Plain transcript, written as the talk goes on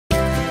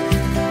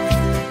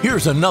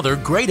Here's another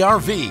great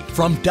RV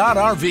from Dodd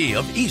RV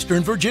of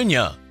Eastern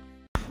Virginia.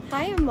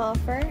 Hi, I'm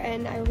Malfer,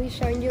 and I will be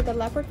showing you the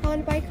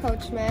Leprechaun by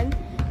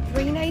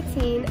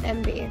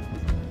Coachmen-319MB.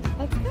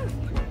 Let's go.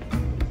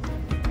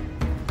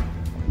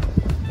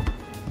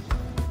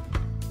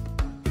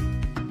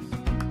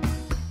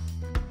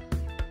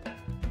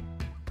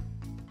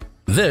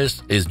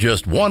 This is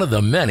just one of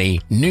the many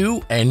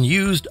new and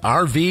used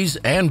RVs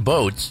and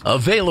boats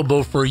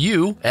available for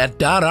you at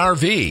Dodd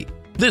RV.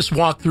 This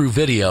walkthrough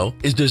video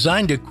is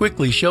designed to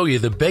quickly show you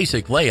the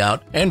basic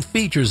layout and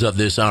features of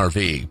this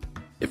RV.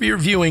 If you're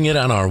viewing it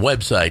on our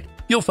website,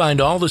 you'll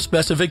find all the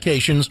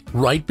specifications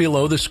right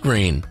below the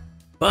screen.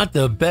 But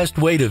the best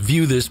way to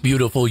view this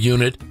beautiful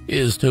unit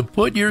is to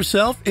put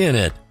yourself in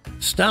it.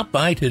 Stop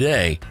by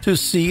today to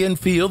see and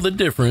feel the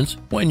difference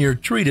when you're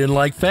treated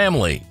like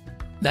family.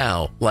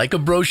 Now, like a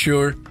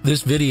brochure,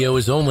 this video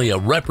is only a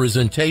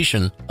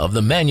representation of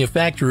the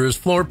manufacturer's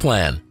floor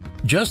plan.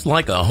 Just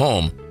like a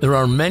home, there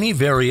are many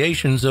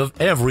variations of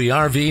every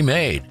RV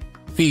made.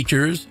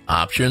 Features,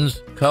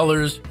 options,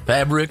 colors,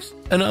 fabrics,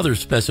 and other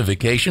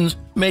specifications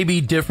may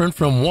be different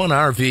from one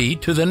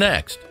RV to the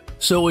next.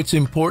 So it's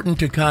important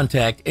to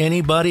contact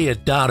anybody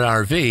at Dodd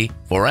RV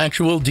for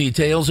actual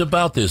details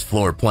about this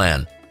floor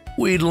plan.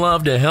 We'd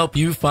love to help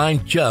you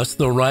find just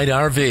the right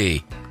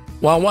RV.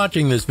 While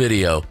watching this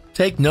video,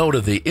 take note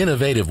of the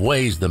innovative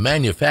ways the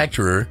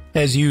manufacturer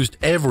has used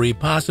every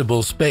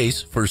possible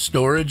space for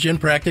storage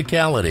and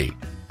practicality.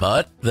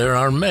 But there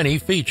are many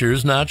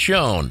features not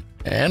shown,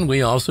 and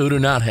we also do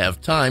not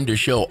have time to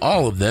show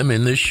all of them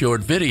in this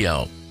short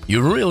video.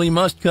 You really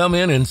must come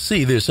in and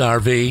see this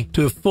RV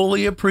to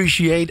fully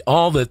appreciate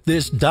all that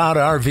this Dodd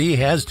RV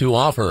has to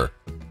offer.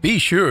 Be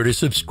sure to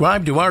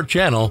subscribe to our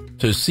channel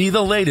to see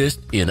the latest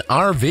in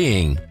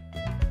RVing.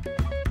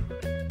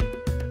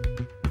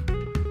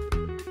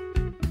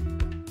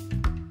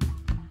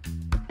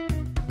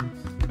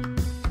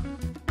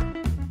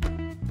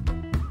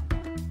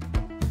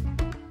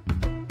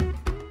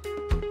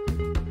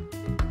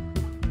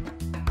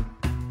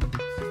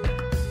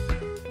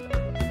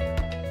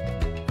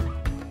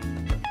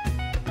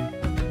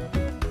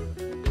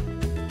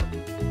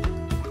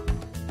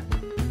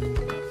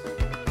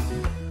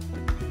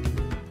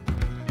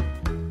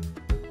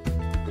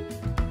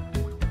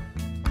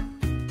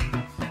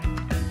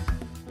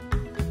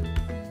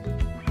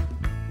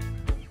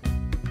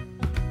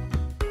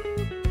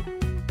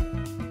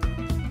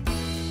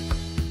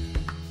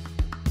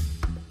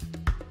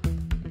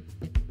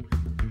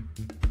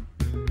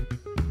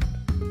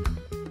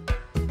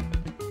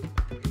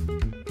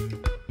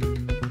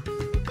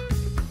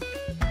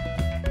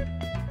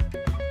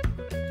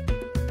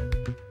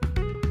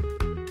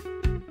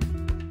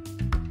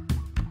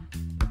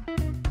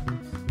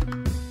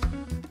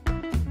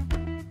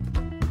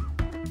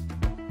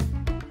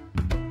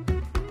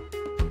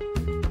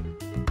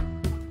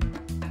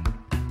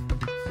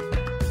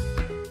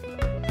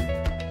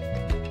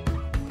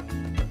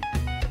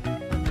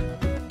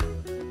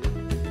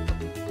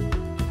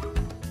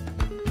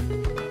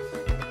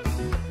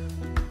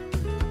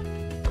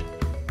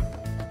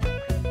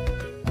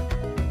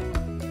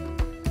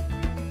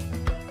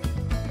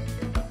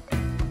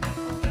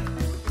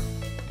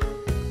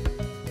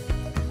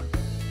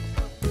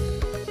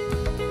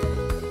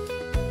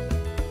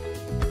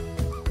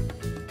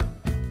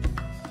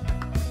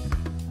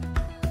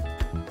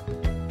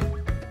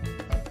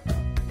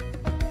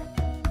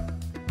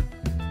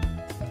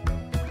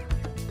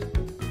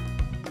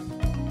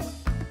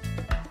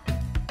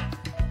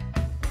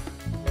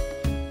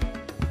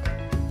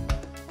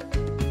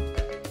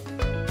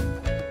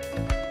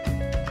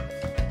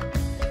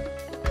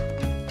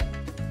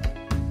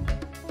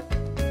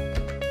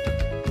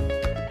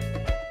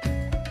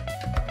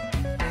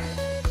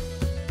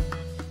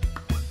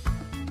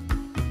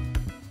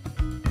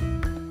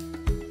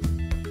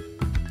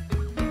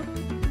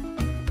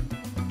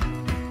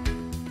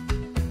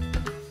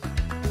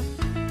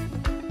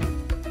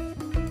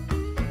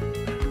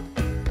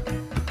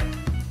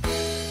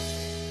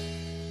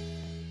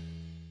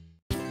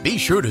 Be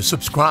sure to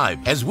subscribe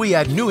as we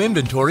add new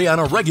inventory on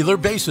a regular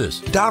basis.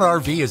 Dodd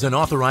RV is an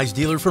authorized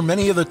dealer for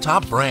many of the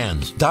top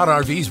brands. Dodd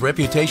RV's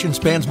reputation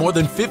spans more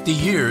than 50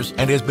 years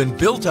and has been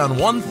built on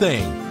one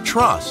thing: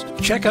 trust.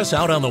 Check us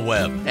out on the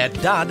web at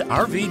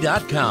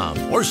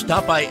doddrv.com or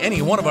stop by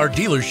any one of our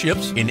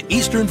dealerships in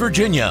Eastern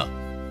Virginia.